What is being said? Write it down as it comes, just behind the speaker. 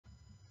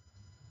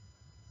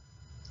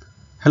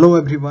Hello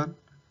everyone,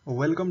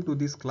 welcome to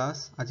this class.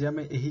 आज आम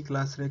यही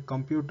क्लास रे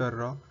कंप्यूटर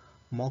रो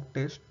मॉक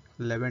टेस्ट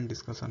 11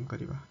 डिस्कशन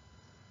करिवा।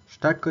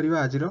 स्टार्ट करिवा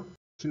आज रो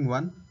question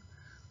 1।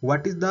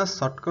 What is the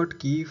shortcut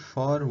की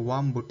फॉर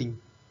वार्म बूटिंग?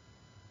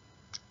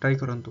 ट्राई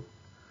करंतु।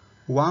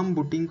 वार्म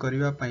बूटिंग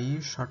करिवा पई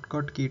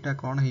शॉर्टकट कीटा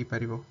कोन हेई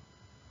परिबो?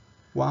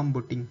 वार्म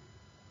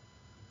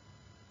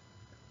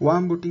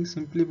बूटिंग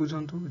सिंपली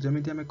बुझंतु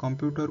जेमिति हमें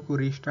कंप्यूटर को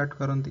restart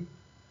करंती।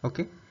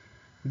 Okay,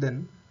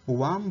 then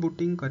warm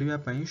booting करिवा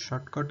पई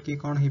शॉर्टकट की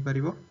कोन हेई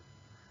परिबो?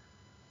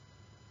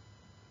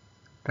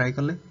 ट्राई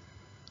कले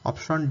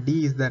option D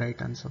is the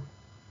right answer.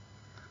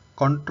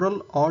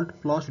 Control alt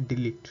plus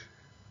delete.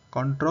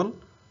 Control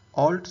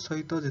alt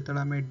सहित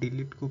जेतला हमें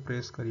डिलीट को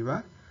press करिवा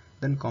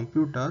then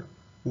computer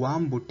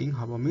warm booting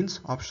हबो,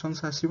 मींस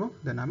ऑप्शंस आसीबो,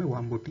 देन हमें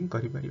वार्म बूटिंग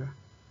करि परिबा।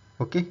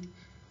 Okay,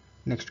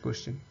 next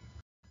question.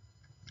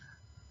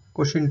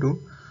 Question 2।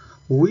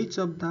 Which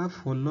of the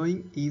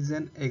following is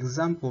an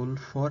example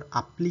for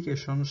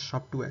application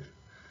software?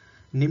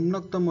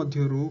 निम्नोक्त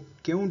मध्यरु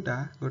केउटा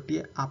गोटिए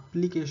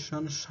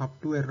application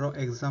software row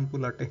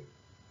example अटे?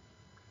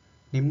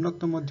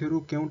 निम्नोक्त मध्यरु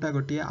केउटा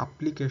गोटिए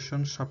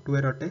application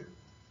software अटे?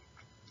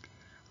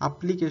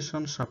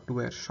 Application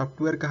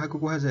software कहा को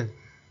कहा जाए?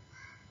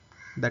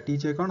 That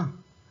is a cone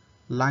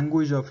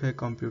language of a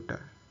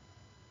computer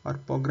और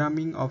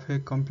programming of a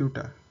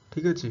computer.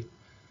 ठीक अछि।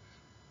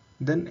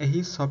 Then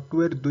एही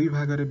सॉफ्टवेयर दुई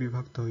भाग रे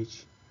विभक्त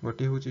होइछि।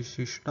 गोटे होछि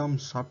system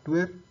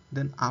software,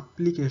 then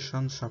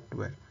application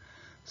software.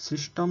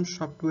 System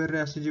software रे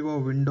आसी जीवो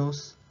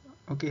Windows.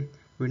 Okay,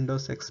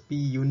 Windows XP,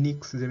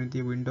 Unix,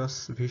 जेमिति Windows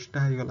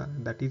Vista है गला,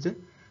 that is a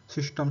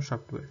system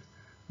software.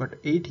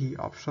 But एठी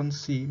ऑप्शन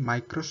सी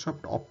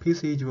माइक्रोसॉफ्ट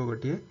ऑफिस हे जीवो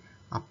गोटे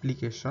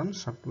एप्लीकेशन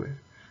सॉफ्टवेयर।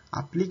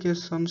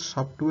 एप्लीकेशन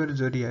सॉफ्टवेयर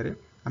जरिया रे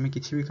हमें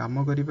किछि भी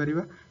काम करि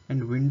परिबा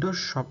and Windows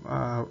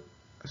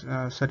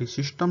sorry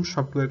system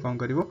software cone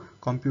करिवो?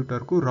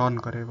 Computer को run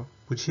करेबो।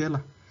 बुझियला?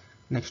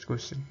 Next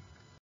question.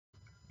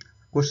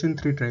 Question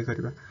 3 try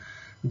करिबा।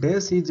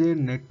 Dash is a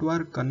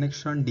network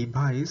connection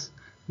device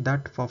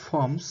that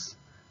performs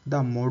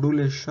the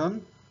modulation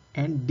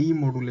and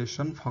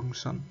demodulation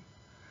function.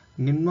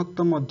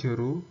 निम्नोक्त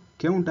मध्यरु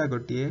केउटा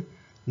गोटिए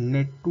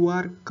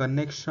network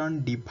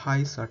connection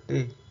device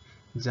अटे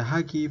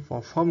जहा की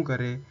परफॉर्म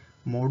करे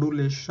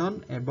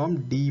मॉड्यूलेशन एवं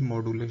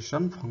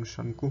डीमॉड्यूलेशन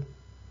फंक्शन को?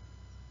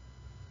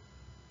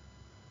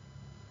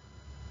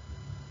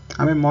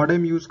 हमें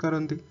modem use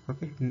करंती।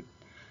 Okay,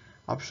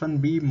 option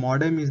B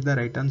modem is the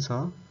right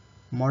answer.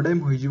 Modem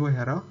हो जिवो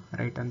यार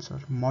right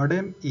answer.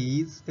 Modem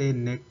is a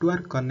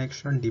network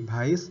connection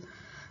device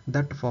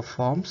that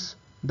performs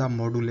the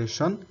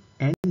modulation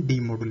and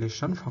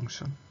demodulation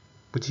function.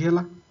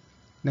 बुझियला?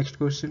 Next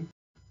question.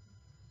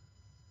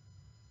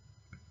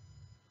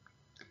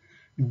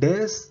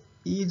 Dash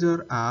is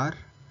और are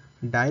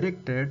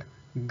directed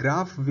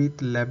graph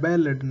with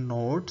labelled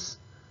nodes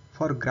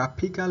for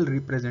graphical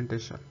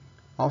representation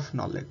of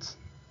knowledge.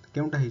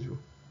 केउटा हिजो?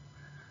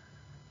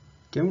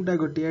 केउटा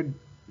गोटिए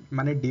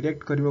माने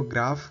direct करिवो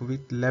graph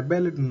with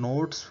labelled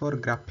nodes for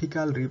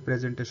graphical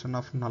representation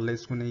of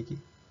knowledge को नहीं की?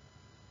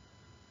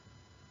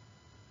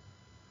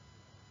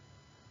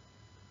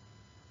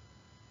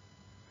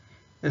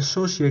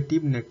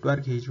 Associative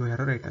network ही जो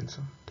यार right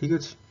answer. ठीक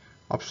अछि।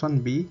 Option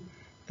B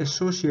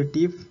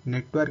associative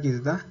network is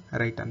the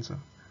right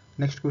answer.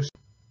 Next question.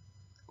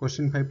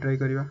 Question 5 try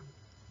करिवा।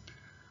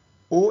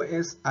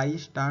 OSI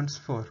stands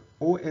for.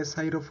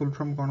 OSI row full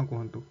form cone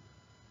कहंतु?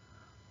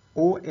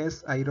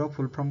 OSI row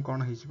full form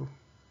कौन है?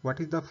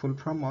 What is the full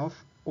form of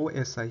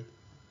OSI?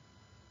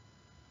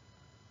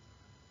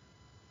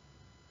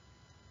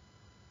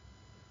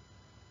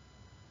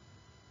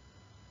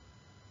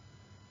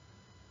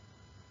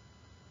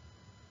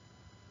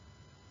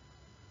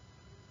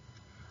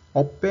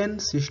 Open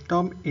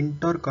system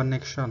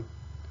interconnection.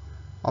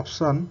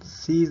 Option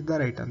C is the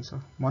right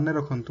answer. मन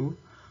रखंतु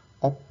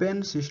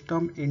open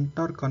system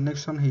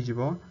interconnection है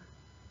जीवो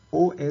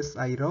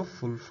OSI row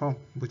full form.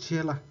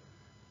 बुझियला?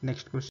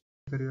 Next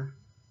question करिवा।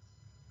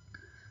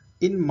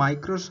 In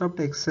Microsoft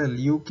Excel,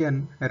 you can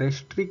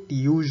restrict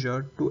user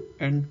to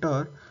enter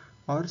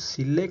or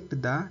select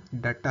the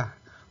data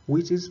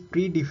which is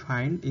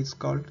predefined is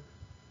called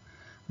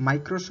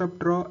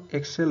Microsoft row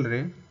Excel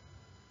रे।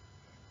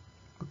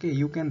 okay,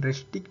 you can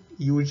restrict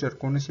user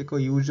कौन से को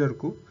user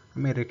को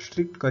हमें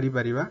restrict करि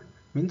परिबा,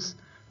 means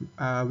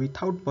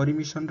without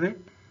permission रे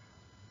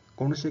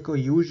कौन से को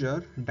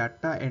यूजर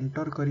डाटा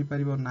एंटर करि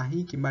परिबो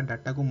नाही किबा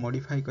डाटा को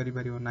मॉडिफाई करि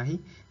परिबो नाही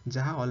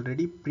जहा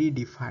ऑलरेडी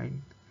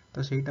प्रीडिफाइंड।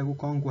 तो सेटा को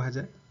कौन कहा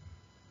जाए?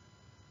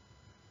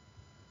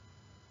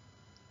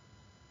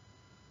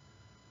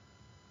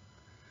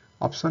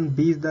 Option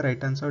B is the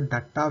right answer.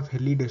 Data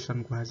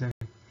validation कहा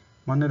जाए।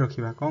 मन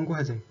रखिबा कौन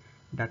कहा जाए?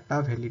 Data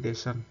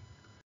validation.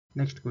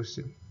 Next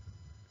question.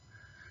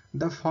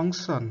 The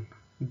function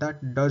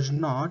that does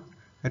not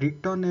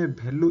return A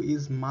value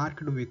is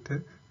marked with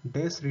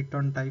dash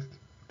return type.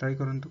 Try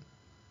करंतु।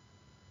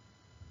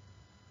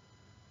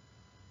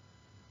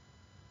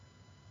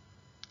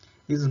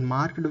 Is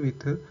marked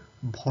with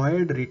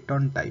void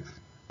return type.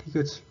 ठीक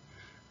अछि।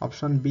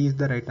 Option B is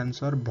the right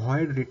answer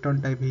void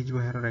return type ही जो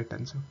है right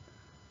answer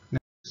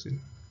next question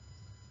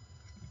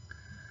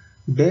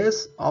dash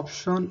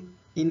option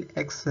in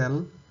excel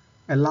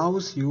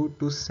allows you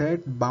to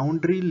set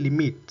boundary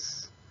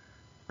limits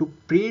to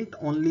print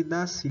only the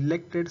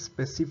selected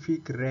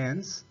specific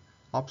range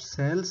of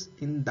cells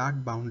in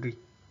that boundary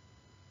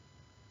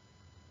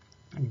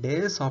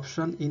dash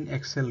option in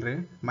excel रे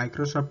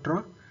Microsoft रो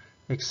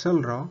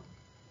Excel रो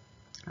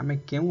आमे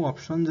केउ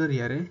option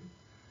जरिया रे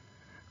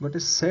गोटे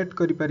set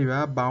करि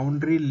परिबा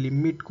boundary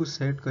limit को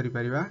set करि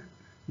परिबा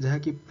जहा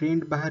कि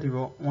print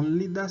बाहरिबो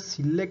only the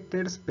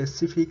selected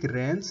specific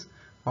range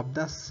of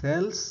the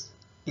sales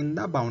in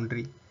the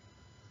boundary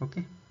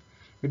okay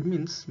it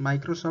means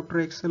Microsoft row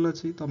Excel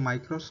अछि तो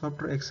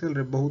माइक्रोसॉफ्ट रो एक्सेल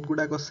रे बहुत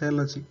गुडा को सेल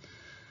अछि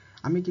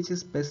आमे किसी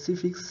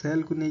स्पेसिफिक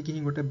सेल को नहीं कि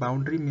गोटे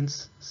बाउंड्री मीन्स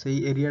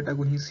सेही एरिया टा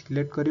को ही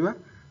सिलेक्ट करिबा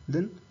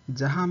देन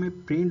जहां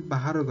हमें प्रिंट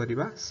बाहर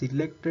करिबा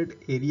सिलेक्टेड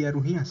एरिया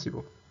रु ही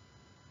आसीबो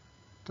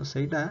तो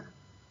सेटा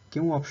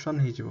क्यों ऑप्शन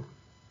है जो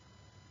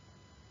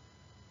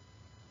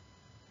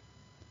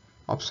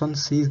option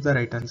C is the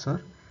right answer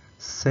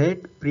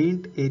set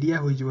print area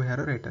हुई जो है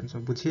right answer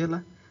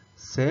बुझिएला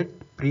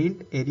set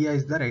print area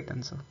is the right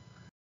answer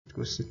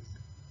question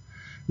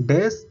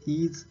dash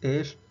is a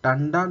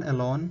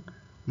standalone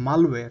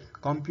malware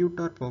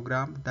computer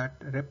program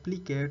that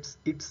replicates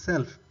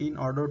itself in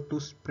order to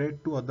spread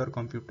to other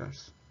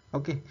computers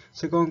okay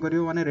से कौन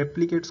करियो माने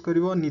replicates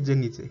करियो निजे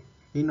निजे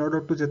इन ऑर्डर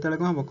टू जेतेले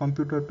को हम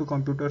computer to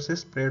computer से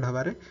spread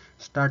हबारे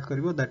start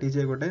करिवो that is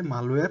a गोटे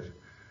मालवेयर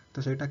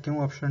तो सेटा क्यों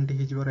option T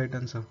हिजबो right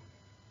answer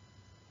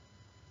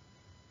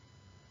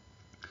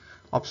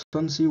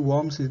option C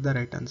worms is the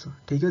right answer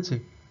ठीक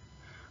अछि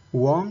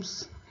वर्म्स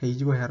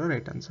हिजबो हेरो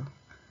right answer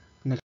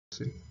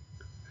next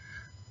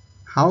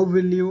how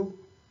will you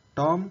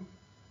term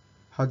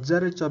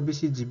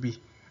 1024 GB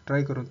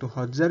try करंतु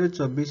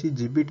 1024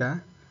 जीबी टा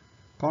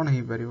कौन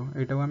हो पार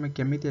एटा आम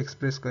केमी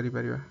एक्सप्रेस कर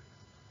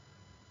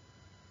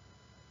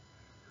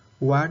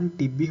 1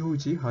 टीबी हूँ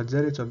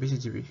 1024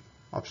 GB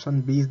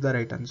option B is the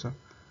right answer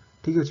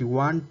ठीक अच्छे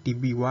 1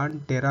 TB 1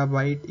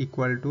 terabyte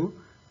equal to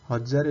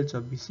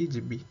 1024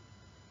 GB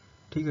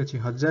ठीक अच्छे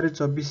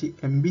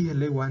 1024 एमबी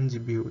हेले 1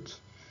 जीबी हूँ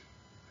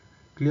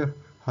क्लियर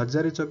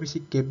 1024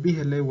 केबी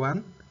हेले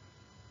 1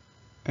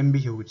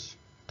 एमबी हूँ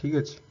ठीक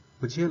अच्छे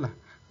बुझीगला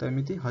तो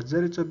एमती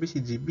 1024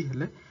 जीबी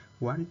हेले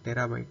 1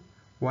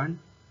 टेराबाइट 1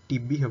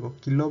 टीबी हेबो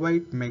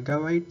किलोबाइट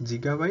मेगाबाइट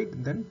जिगाबाइट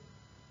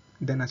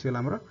देन आसीगला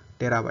हमर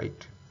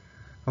टेराबाइट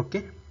ओके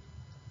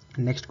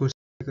नेक्स्ट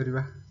क्वेश्चन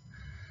करिबा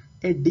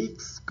ए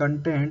disc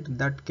content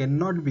that can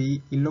not be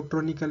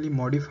electronically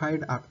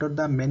modified after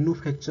the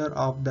manufacture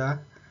of the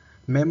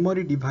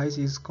memory device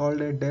is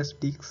called a dash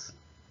disc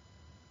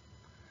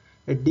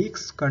A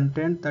disc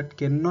content that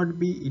can not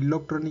be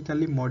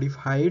electronically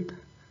modified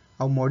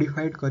और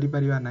modified करि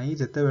परिबा नाही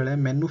जेते बेले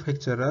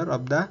manufacturer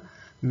of the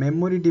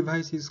memory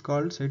device is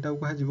called सेटा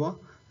कहा जिवो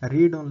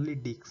read only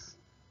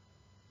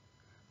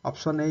disc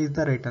option A is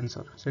the right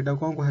answer सेटा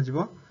कोन कहा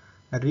जिवो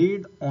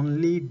रीड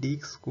ओनली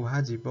डिस्क कहा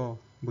जिवो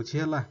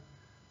बुझियला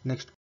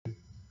next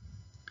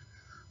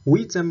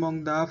which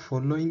among the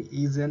following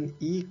is N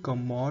e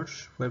commerce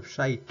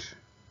website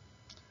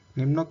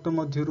निम्नोक्त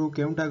मध्यरु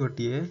केउटा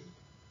गटिए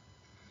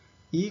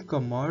e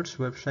commerce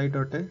website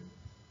अटे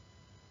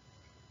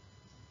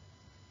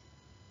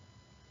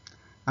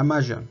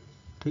Amazon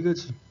ठीक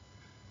अछि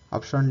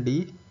option D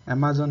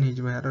Amazon his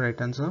where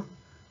right answer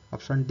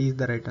option D is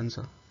the right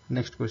answer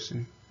next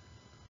question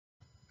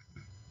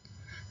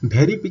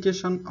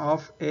verification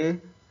of a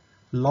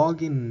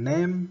login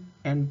name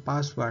and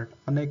password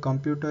on a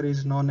computer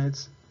is known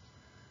as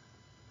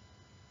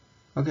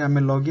okay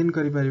आमे login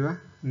करि परिबा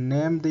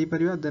name देई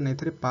परिबा then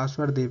एथरे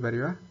password देई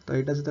परिबा तो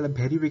एटा जतले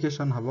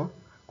verification हबो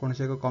कोन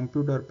से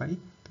computer पई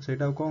तो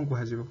सेटा कोन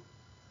कहै जिवो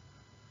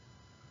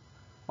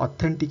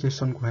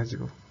ऑथेंटिकेशन कहै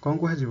जिवो कोन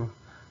कहै जिवो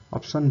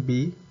option B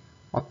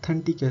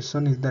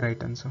authentication is the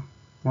right answer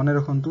मने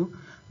रखंतु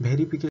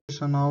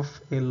verification of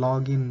a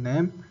login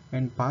name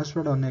and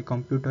password on a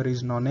computer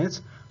is known as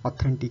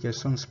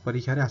authentication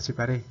परीक्षा रे आसी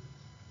पारे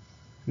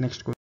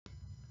next question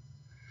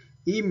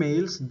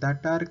emails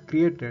that are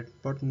created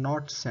but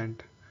not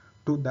sent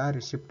to the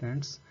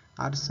recipients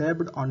are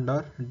saved under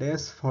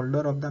dash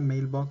folder of the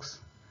mailbox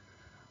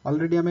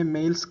already हमें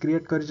mails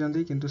create कर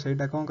जंदी किंतु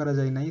सेटा कोन करा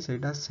जाय नाही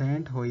सेटा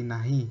सेंड होई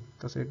नाही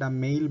तो सेटा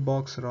मेल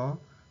बॉक्स रो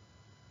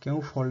केउ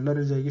फोल्डर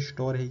रे जाई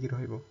स्टोर हेकी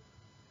रहइबो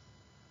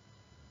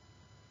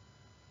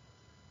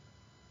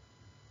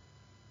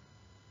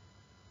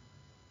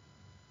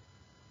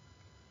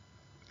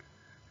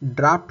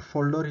ड्राफ्ट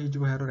फोल्डर ही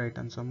जो है राइट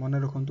आंसर मन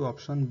रखंतु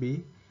option B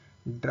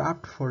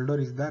draft folder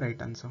is the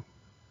right answer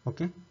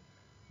okay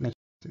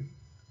next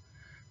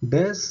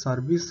dash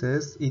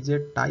services is a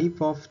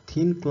type of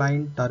thin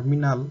client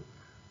terminal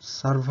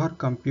server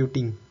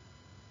computing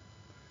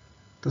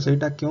तो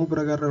सेटा क्यों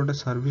प्रकार गोटे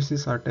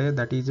सर्विसेज अटे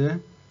that is a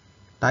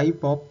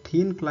type of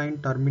thin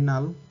client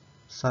terminal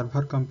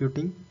server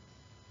computing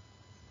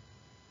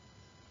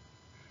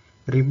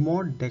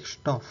remote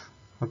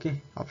desktop okay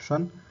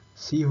option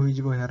C हुई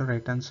जो यार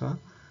right answer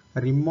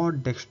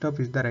remote desktop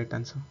is the right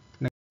answer.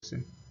 Next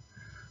question.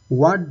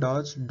 What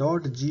does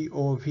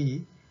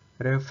 .gov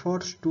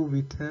refers to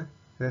with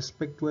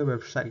respect to a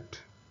website?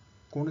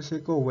 कौन से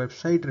को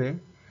website रे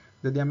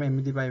जदि आम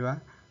एमती पाइबा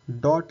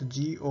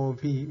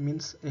 .gov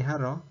मीन्स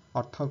यार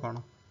अर्थ कौन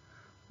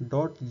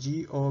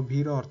 .gov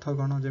रो अर्थ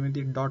कौन जमी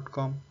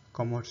 .com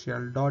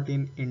commercial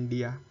 .in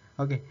India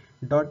okay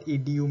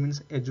 .edu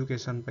means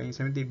education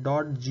सेमती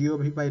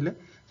 .gov पाइले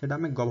सेटा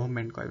आम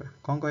गवर्नमेंट कहबा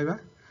कौन कहबा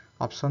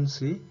ऑप्शन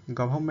सी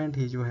गवर्नमेंट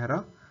ही जो यार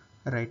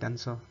right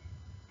answer.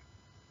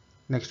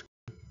 Next.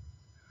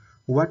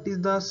 What is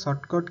the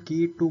shortcut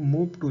key to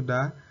move to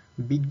the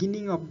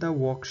beginning of the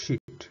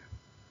worksheet?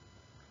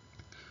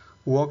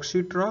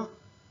 Worksheet रो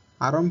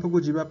आरंभ को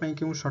जीवा पई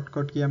केउ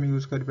शॉर्टकट की हम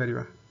यूज करि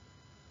परिबा.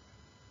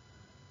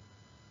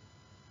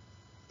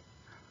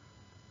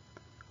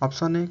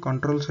 ऑप्शन ए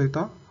कंट्रोल सहित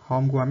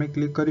होम को हमें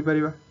क्लिक करि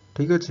परिबा.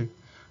 ठीक अछि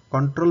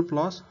कंट्रोल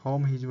प्लस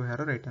होम ही जो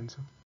हेरो right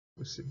answer.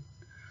 Question.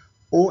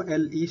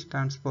 OLE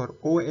stands for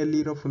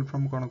OLE row full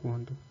form cone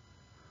कहंतु.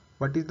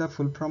 What is the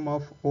full form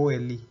of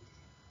OLE?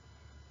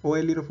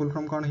 OLE row full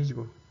form कोन हि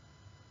जिवो.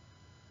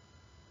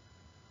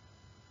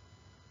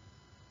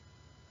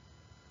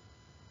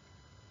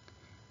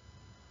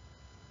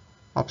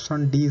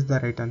 Option D is the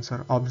right answer.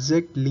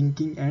 Object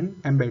linking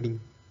and embedding.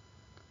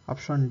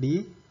 Option D.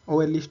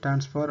 OLE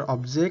stands for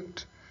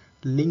object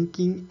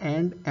linking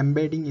and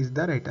embedding is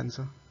the right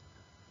answer.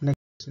 Next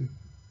question.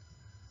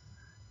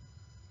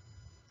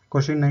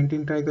 Question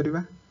 19 try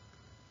kariba.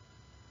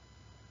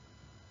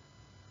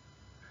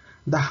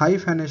 The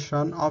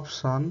hyphenation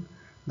option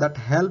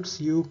that helps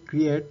you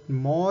create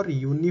more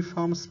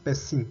uniform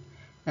spacing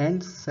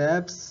and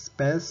saves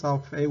space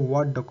of a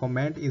Word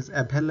document is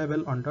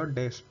available under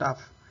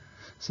desktop.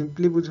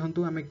 Simply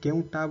बुझंतु आमे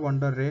केउ tab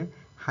under रे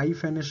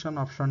हाइफेनेशन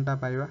option टा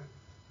पाइबा.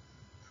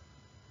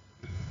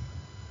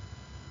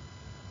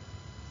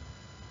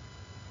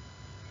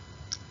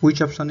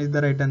 Which option is the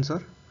right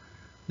answer.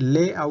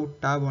 Layout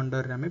tab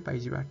under रे आमे पाइ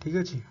जिबा. ठीक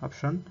अछि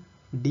option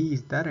D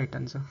is the right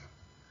answer.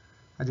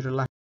 आज रो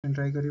लास्ट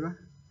ट्राई करिबा.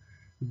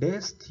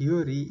 This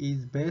theory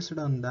is based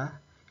on the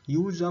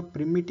use of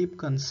primitive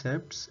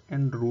concepts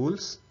and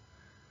rules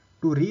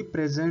to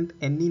represent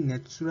any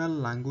natural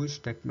language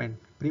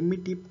statement.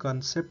 Primitive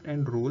concept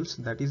and rules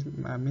that is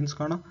means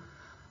कौन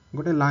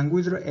गोटे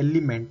language रो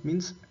element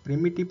means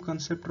primitive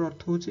concept रो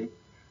अर्थ होची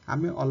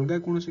आमे अलगा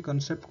कोनोसी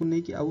concept को नै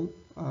कि आउ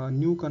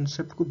new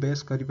concept को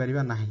बेस करि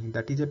परिबा नाही.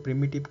 That is a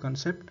primitive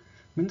concept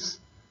means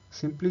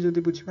simply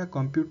जदि बुझिबा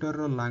कंप्यूटर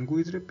रो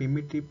language रे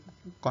primitive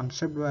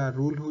concept बा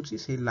rule होची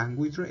से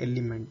language रो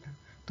element.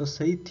 तो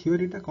सही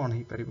theory टा कोन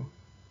हे परिबो.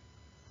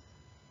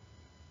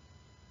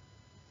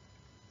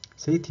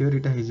 सही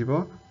थियोरीटा हिजिबो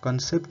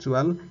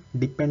conceptual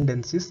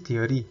dependencies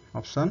theory.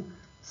 Option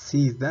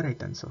C is the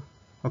right answer.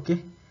 Okay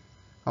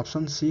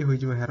option C होई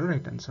जो हेरो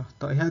राइट आंसर.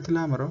 तो यह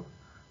थिला हमरो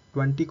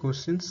 20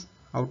 क्वेश्चंस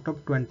आउट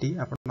ऑफ 20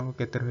 आपन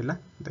केते रहला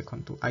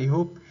देखंतु. आई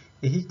होप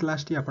एही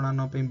क्लास टी आपन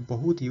न पे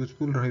बहुत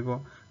useful रहइबो.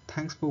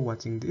 Thanks for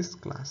watching this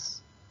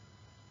class.